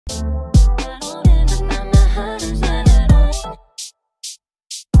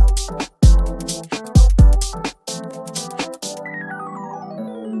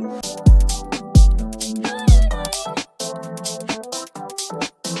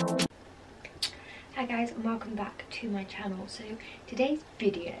Hi guys, and welcome back to my channel. So today's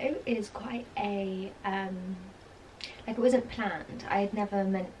video is quite a like, it wasn't planned. I had never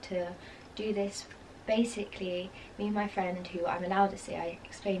meant to do this. Basically, me and my friend, who I'm allowed to say, I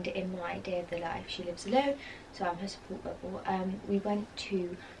explained it in my day of the life, she lives alone, so I'm her support bubble. We went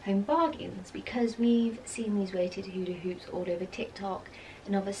to Home Bargains because we've seen these weighted hula hoops all over TikTok,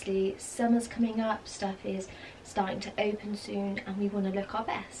 and obviously summer's coming up, stuff is starting to open soon, and we want to look our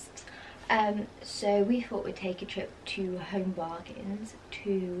best. So we thought we'd take a trip to Home Bargains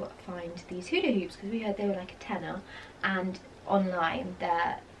to find these hula hoops, because we heard they were like a tenner, and online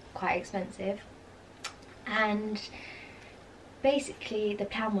they're quite expensive. And basically the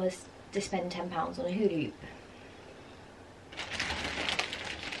plan was to spend £10 on a hula hoop.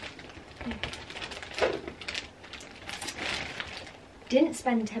 Didn't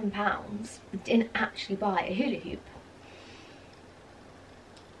spend £10, didn't actually buy a hula hoop.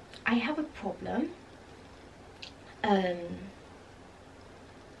 I have a problem. I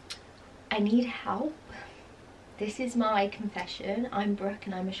need help. This is my confession. I'm Brooke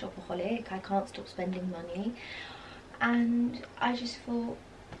and I'm a shopaholic. I can't stop spending money, and I just thought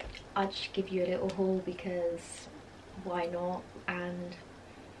I'd just give you a little haul, because why not? And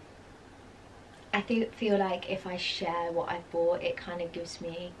I feel like if I share what I've bought, it kind of gives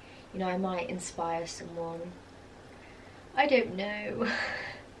me, you know, I might inspire someone. I don't know.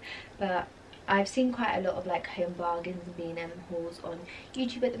 But I've seen quite a lot of like Home Bargains and B&M hauls on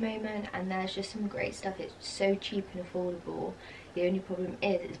YouTube at the moment, and there's just some great stuff. It's so cheap and affordable. The only problem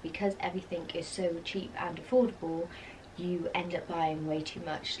is because everything is so cheap and affordable, you end up buying way too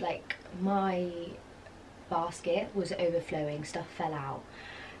much. Like, my basket was overflowing, stuff fell out.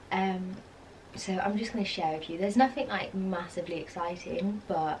 So I'm just going to share with you. There's nothing like massively exciting,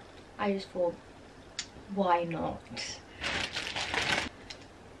 but I just thought, why not?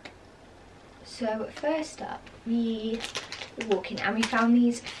 So first up, we were walking and we found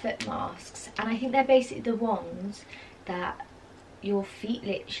these foot masks, and I think they're basically the ones that your feet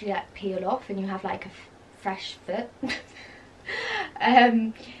literally like peel off and you have like a fresh foot.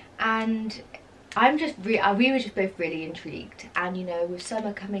 And we were just both really intrigued, and you know, with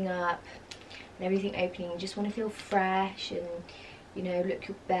summer coming up and everything opening, you just want to feel fresh and, you know, look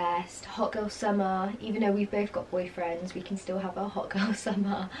your best. Hot girl summer, even though we've both got boyfriends, we can still have our hot girl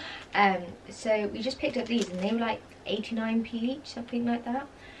summer. So we just picked up these, and they were like 89p each, something like that.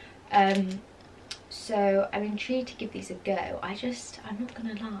 So I'm intrigued to give these a go. I'm not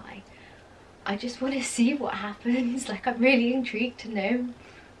gonna lie, I just want to see what happens. Like, I'm really intrigued to know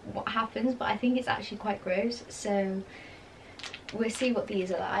what happens, but I think it's actually quite gross, so we'll see what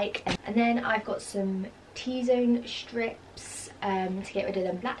these are like. And then I've got some T-zone strips to get rid of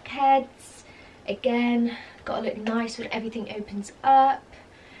them blackheads. Again, gotta look nice when everything opens up.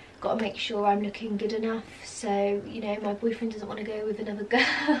 Gotta make sure I'm looking good enough, so, you know, my boyfriend doesn't want to go with another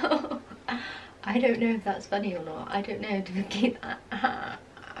girl. I don't know if that's funny or not. I don't know. Do we keep that? I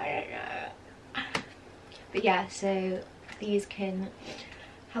don't know. But yeah, so these can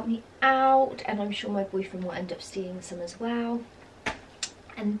help me out, and I'm sure my boyfriend will end up stealing some as well.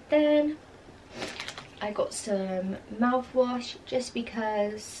 And then I got some mouthwash, just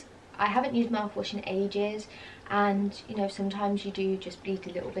because I haven't used mouthwash in ages, and you know, sometimes you do just bleed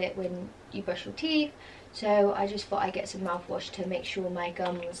a little bit when you brush your teeth, so I just thought I'd get some mouthwash to make sure my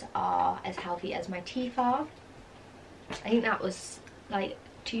gums are as healthy as my teeth are. I think that was like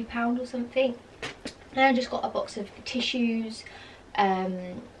 £2 or something. And I just got a box of tissues,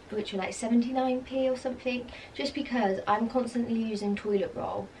 which were like 79p or something, just because I'm constantly using toilet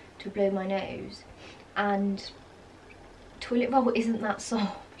roll to blow my nose, and toilet roll isn't that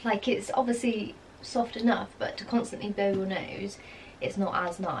soft. Like, it's obviously soft enough, but to constantly blow your nose, it's not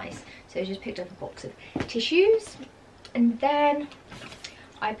as nice. So I just picked up a box of tissues, and then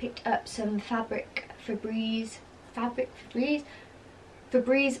I picked up some Febreze fabric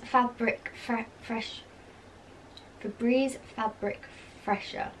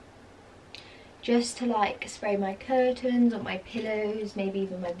fresher, just to like spray my curtains or my pillows, maybe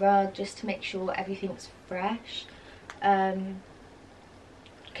even my rug, just to make sure everything's fresh.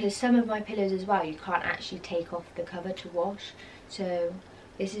 Because some of my pillows as well, you can't actually take off the cover to wash, so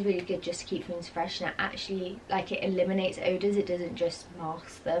this is really good just to keep things fresh. And it actually, like, it eliminates odours, it doesn't just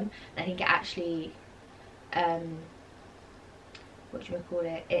mask them. And I think it actually,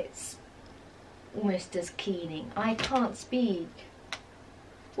 it's almost does cleaning. I can't speak.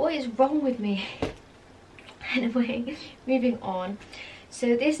 What is wrong with me? Anyway, moving on.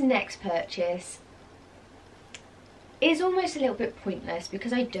 So this next purchase, is almost a little bit pointless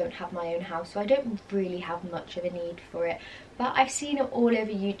because I don't have my own house, so I don't really have much of a need for it. But I've seen it all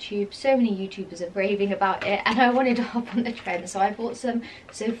over YouTube. So many YouTubers are raving about it, and I wanted to hop on the trend, so I bought some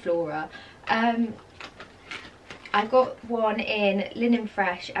Zoflora. I got one in Linen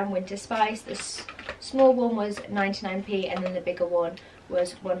Fresh and Winter Spice. The small one was 99p, and then the bigger one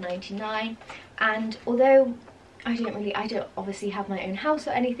was 1.99. And although I don't obviously have my own house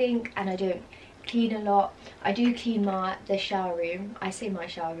or anything, and I don't clean a lot, I do clean the shower room. I say my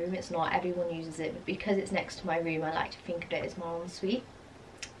shower room, it's not, everyone uses it, but because it's next to my room I like to think of it as my ensuite.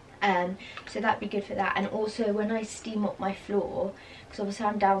 So that'd be good for that. And also when I steam up my floor, because obviously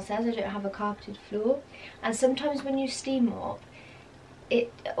I'm downstairs, I don't have a carpeted floor, and sometimes when you steam up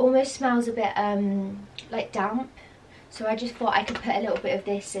it almost smells a bit like damp, so I just thought I could put a little bit of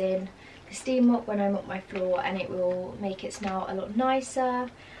this in the steam up when I'm up my floor, and it will make it smell a lot nicer.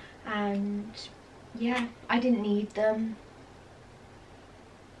 And yeah, I didn't need them,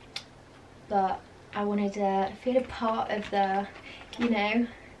 but I wanted to feel a part of the, you know,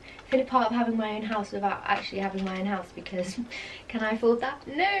 feel a part of having my own house without actually having my own house, because can I afford that?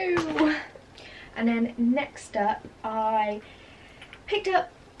 No! And then next up, I picked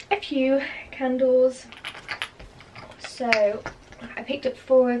up a few candles. So I picked up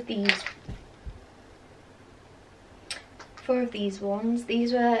four of these ones.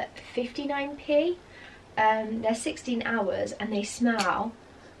 These were 59p. They're 16 hours and they smell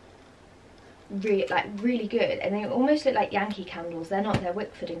really good, and they almost look like Yankee candles. They're not, they're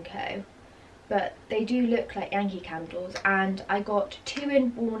Wickford & Co, but they do look like Yankee candles. And I got two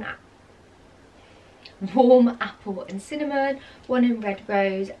in warm apple and cinnamon, one in red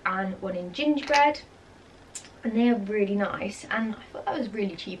rose and one in gingerbread, and they are really nice. And I thought that was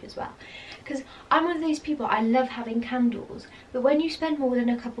really cheap as well, because I'm one of those people, I love having candles, but when you spend more than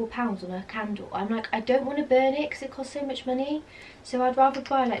a couple pounds on a candle, I'm like, I don't want to burn it because it costs so much money. So I'd rather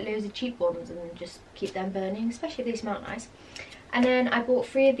buy like loads of cheap ones and just keep them burning, especially if they smell nice. And then I bought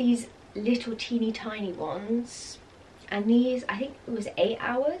 3 of these little teeny tiny ones, and these, I think it was 8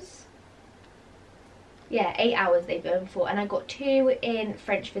 hours. Yeah, 8 hours they burn for. And I got 2 in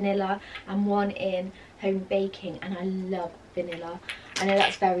French vanilla and 1 in home baking, and I love vanilla. I know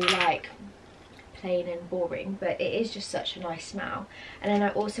that's very like plain and boring, but it is just such a nice smell. And then I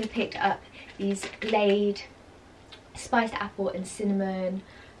also picked up these Glade spiced apple and cinnamon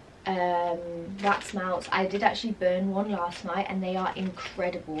wax melts. I did actually burn one last night and they are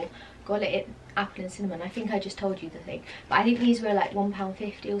incredible. Got it in apple and cinnamon. I think I just told you the thing, but I think these were like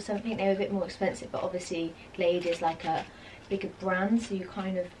 £1.50 or something. They were a bit more expensive, but obviously Glade is like a bigger brand, so you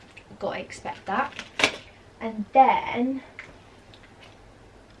kind of got to expect that. And then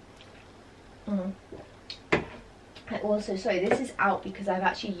I also, sorry, this is out because I've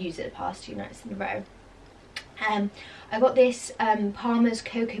actually used it the past 2 nights in a row. I got this Palmer's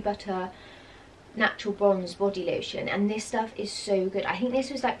Cocoa Butter Natural Bronze Body Lotion, and this stuff is so good. I think this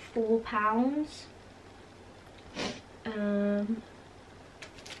was like £4. Let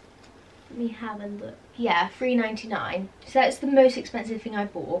me have a look. Yeah, £3.99. So that's the most expensive thing I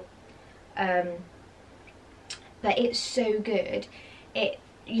bought. But it's so good. It,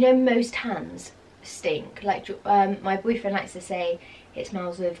 you know, most hands stink. Like my boyfriend likes to say it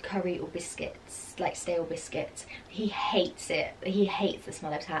smells of curry or biscuits, like stale biscuits. He hates it. He hates the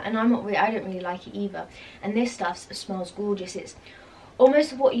smell of tan, and I don't really like it either. And this stuff smells gorgeous. It's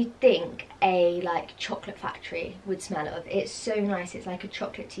almost what you'd think a like chocolate factory would smell of. It's so nice. It's like a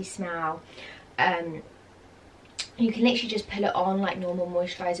chocolatey smell. You can literally just put it on like normal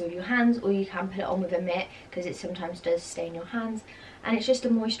moisturiser with your hands, or you can put it on with a mitt because it sometimes does stain your hands. And it's just a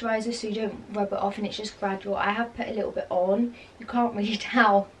moisturiser, so you don't rub it off, and it's just gradual. I have put a little bit on. You can't really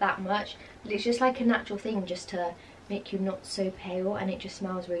tell that much, but it's just like a natural thing just to make you not so pale, and it just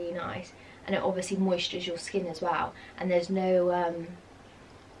smells really nice. And it obviously moistures your skin as well. And there's no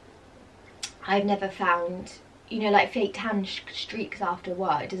I've never found, you know, like fake tan streaks after a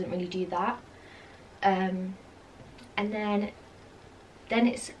while. It doesn't really do that. And then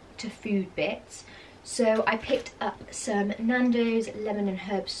it's to food bits. So I picked up some Nando's lemon and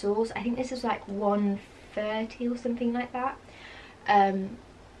herb sauce. I think this is like $1.30 or something like that.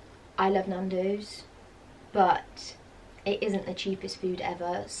 I love Nando's, but it isn't the cheapest food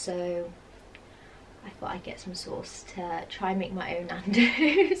ever, so I thought I'd get some sauce to try and make my own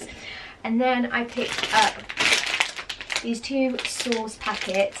Nando's. And then I picked up these 2 sauce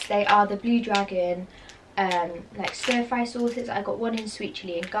packets. They are the Blue Dragon like stir fry sauces. I got one in sweet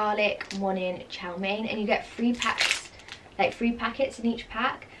chili and garlic, one in chow mein, and you get 3 packs, like 3 packets in each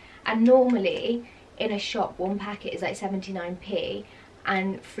pack. And normally in a shop 1 packet is like 79p,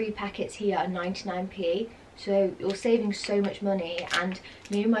 and 3 packets here are 99p. so you're saving so much money. And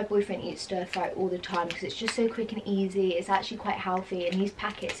me and my boyfriend eat stir fry all the time because it's just so quick and easy. It's actually quite healthy, and these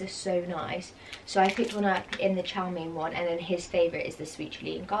packets are so nice. So I picked one up in the chow mein one, and then his favourite is the sweet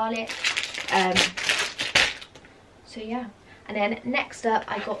chilli and garlic. So yeah. And then next up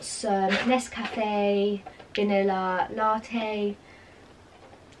I got some Nescafe vanilla latte.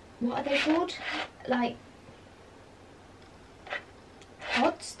 What are they called? Like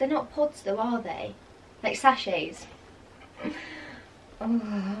pods? They're not pods though, are they? Like sachets.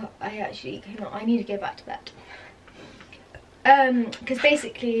 Oh, I actually cannot. I need to go back to bed. Because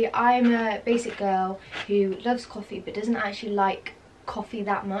basically I'm a basic girl who loves coffee but doesn't actually like coffee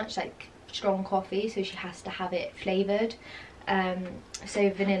that much, like strong coffee, so she has to have it flavoured. So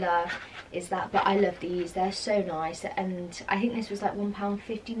vanilla is that, but I love these. They're so nice, and I think this was like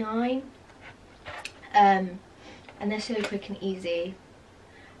 £1.59. And they're so quick and easy,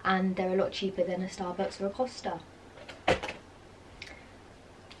 and they're a lot cheaper than a Starbucks or a Costa.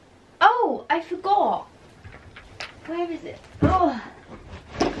 Oh, I forgot. Where is it? Oh.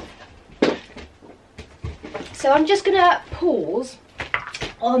 So I'm just gonna pause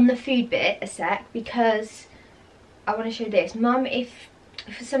on the food bit a sec because I want to show this. Mum, if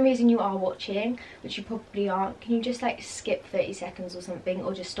for some reason you are watching, which you probably aren't, can you just like skip 30 seconds or something,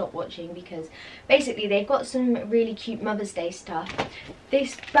 or just stop watching? Because basically they've got some really cute Mother's Day stuff.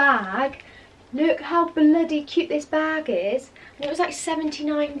 This bag, look how bloody cute this bag is, and it was like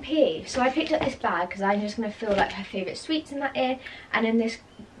 79p. So I picked up this bag because I'm just going to feel like her favourite sweets in that in, and then this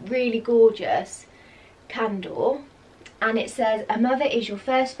really gorgeous candle. And it says, a mother is your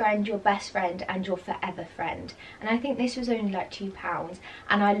first friend, your best friend, and your forever friend. And I think this was only like £2.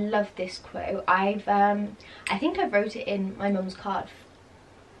 And I love this quote. I think I wrote it in my mum's card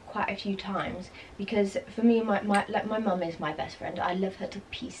quite a few times, because for me, my mum is my best friend. I love her to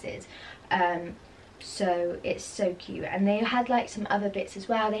pieces. So it's so cute. And they had like some other bits as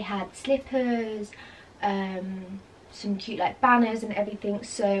well. They had slippers, some cute like banners and everything.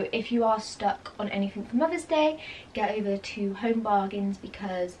 So if you are stuck on anything for Mother's Day, get over to Home Bargains,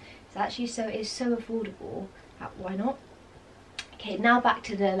 because it's actually it's so affordable. Why not? Okay, now back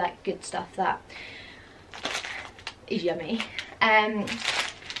to the like good stuff that is yummy.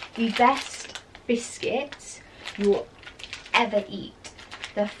 The best biscuits you'll ever eat,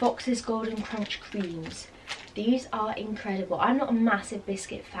 the Fox's Golden Crunch Creams. These are incredible. I'm not a massive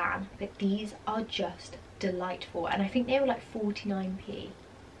biscuit fan, but these are just delightful, and I think they were like 49p.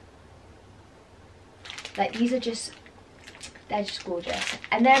 Like, these are just, they're just gorgeous.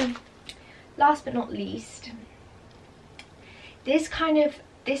 And then last but not least, this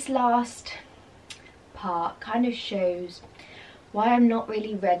last part kind of shows why I'm not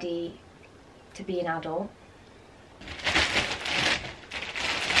really ready to be an adult.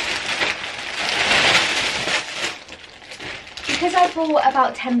 Because I bought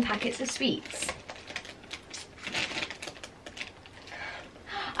about 10 packets of sweets.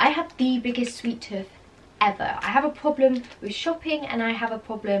 I have the biggest sweet tooth ever. I have a problem with shopping, and I have a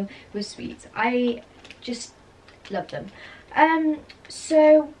problem with sweets. I just love them.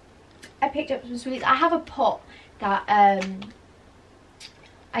 So I picked up some sweets. I have a pot that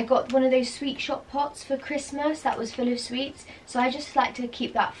I got, one of those sweet shop pots for Christmas that was full of sweets. So I just like to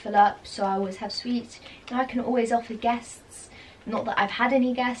keep that full up, so I always have sweets. Now I can always offer guests. Not that I've had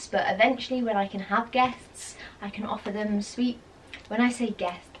any guests, but eventually when I can have guests, I can offer them sweet. When I say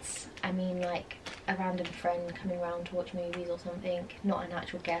guests, I mean like a random friend coming around to watch movies or something, not an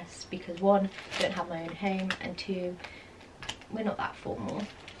actual guest, because one, I don't have my own home, and two, we're not that formal.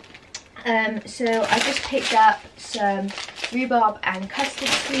 So I just picked up some rhubarb and custard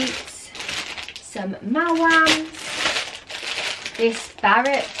sweets, some mawams, this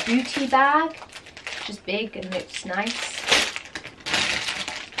Barrett booty bag, which is big and looks nice,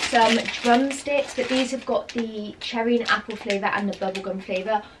 some drumsticks, but these have got the cherry and apple flavour and the bubblegum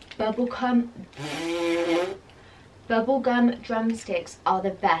flavour. Bubblegum drumsticks are the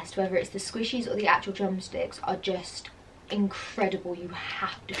best, whether it's the squishies or the actual drumsticks, are just incredible. You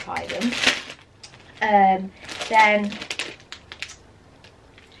have to try them. Then,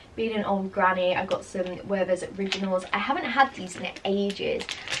 being an old granny, I got some Werther's Originals. I haven't had these in ages,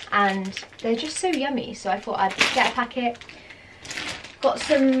 and they're just so yummy, so I thought I'd get a packet. Got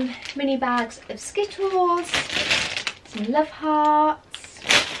some mini bags of Skittles, some Love Hearts,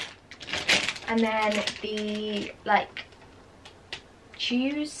 and then the like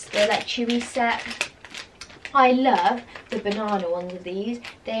chews, the like chewy set. I love the banana ones of these.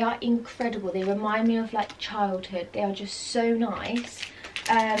 They are incredible. They remind me of like childhood. They are just so nice.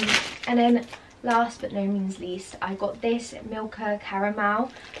 And then last but no means least, I got this Milka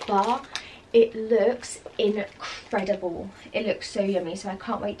caramel bar. It looks incredible. It looks so yummy, so I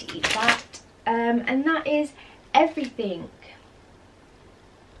can't wait to eat that. And that is everything.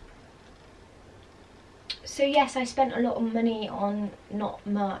 So yes, I spent a lot of money on not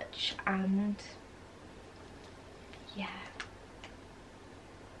much, and yeah.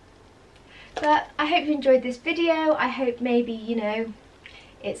 But I hope you enjoyed this video. I hope maybe, you know,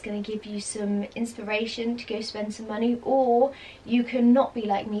 it's going to give you some inspiration to go spend some money, or you can not be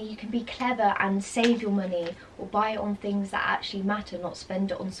like me, you can be clever and save your money or buy it on things that actually matter, not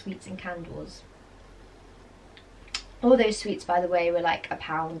spend it on sweets and candles. All those sweets, by the way, were like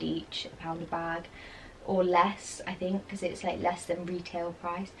 £1 each, £1 a bag, or less, I think, because it's like less than retail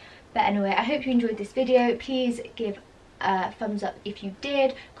price. But anyway, I hope you enjoyed this video. Please give a thumbs up if you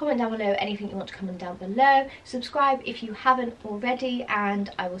did, comment down below anything you want to comment down below, subscribe if you haven't already, and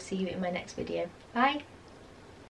I will see you in my next video. Bye.